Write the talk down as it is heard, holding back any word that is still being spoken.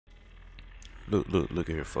Look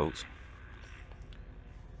here, folks.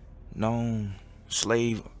 Known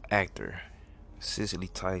slave actor Cicely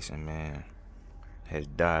Tyson, man, has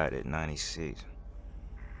died at 96.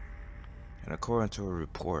 And according to a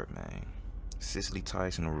report, man, Cicely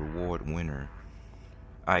Tyson, a reward winner,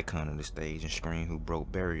 icon of the stage and screen who broke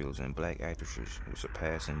barriers and black actresses who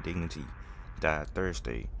surpassed in dignity, died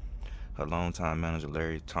Thursday. Her longtime manager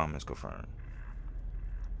Larry Thomas confirmed.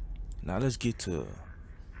 Now let's get to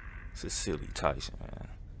Cicely Tyson, man.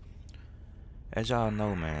 As y'all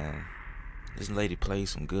know, man, this lady played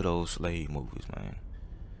some good old slave movies, man.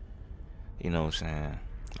 You know what I'm saying?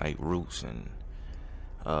 Like Roots and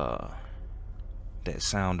that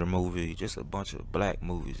Sounder movie, just a bunch of black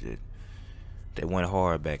movies that went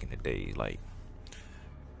hard back in the day, like.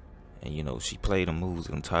 And you know, she played the movies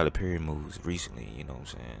in Tyler Perry movies recently, you know what I'm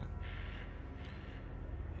saying?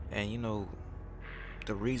 And you know,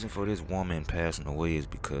 the reason for this woman passing away is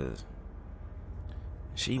because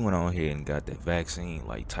she went on here and got that vaccine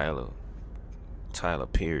like Tyler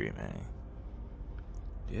Perry, man.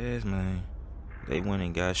 Yes, man. They went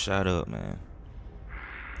and got shot up, man,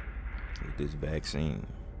 with this vaccine.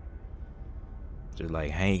 Just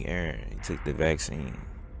like Hank Aaron, he took the vaccine.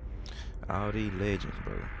 All these legends,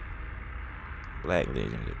 bro. Black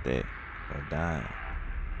legends at that are dying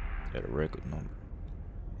at a record number.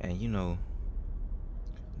 And you know,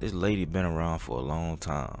 this lady been around for a long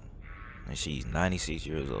time, and she's 96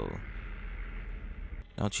 years old.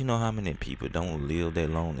 Don't you know how many people don't live that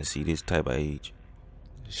long to see this type of age?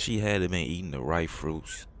 She hadn't been eating the right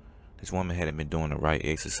fruits. This woman hadn't been doing the right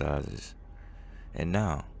exercises. And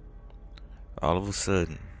now, all of a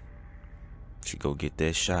sudden, she go get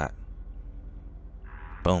that shot.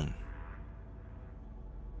 Boom.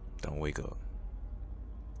 Don't wake up.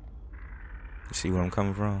 You see where I'm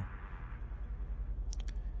coming from?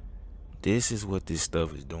 This is what this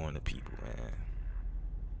stuff is doing to people, man.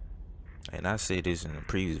 And I said this in a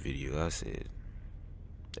previous video. I said,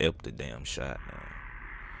 up the damn shot, man.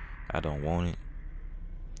 I don't want it.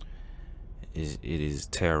 It is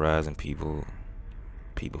terrorizing people.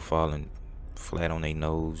 People falling flat on their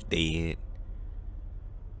nose, dead.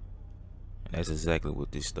 And that's exactly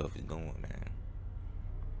what this stuff is doing, man.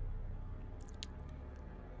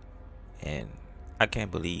 And I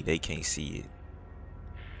can't believe they can't see it.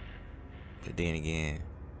 But then again,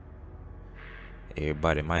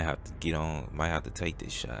 everybody might have to get on, might have to take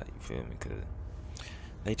this shot, you feel me? Because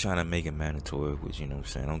they trying to make it mandatory, which, you know what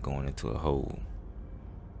I'm saying, I'm going into a hole.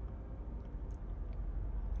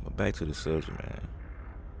 But back to the subject, man.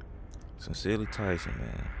 Cicely Tyson,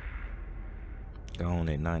 man, gone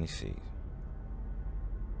at 96.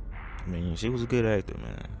 I mean, she was a good actor,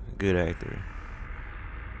 man. A good actor.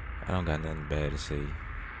 I don't got nothing bad to say.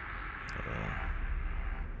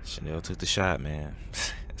 Chanel took the shot, man.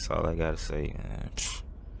 That's all I gotta say, man.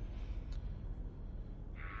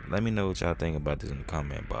 Let me know what y'all think about this in the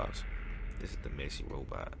comment box. This is the Messy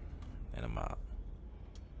Robot, and I'm out.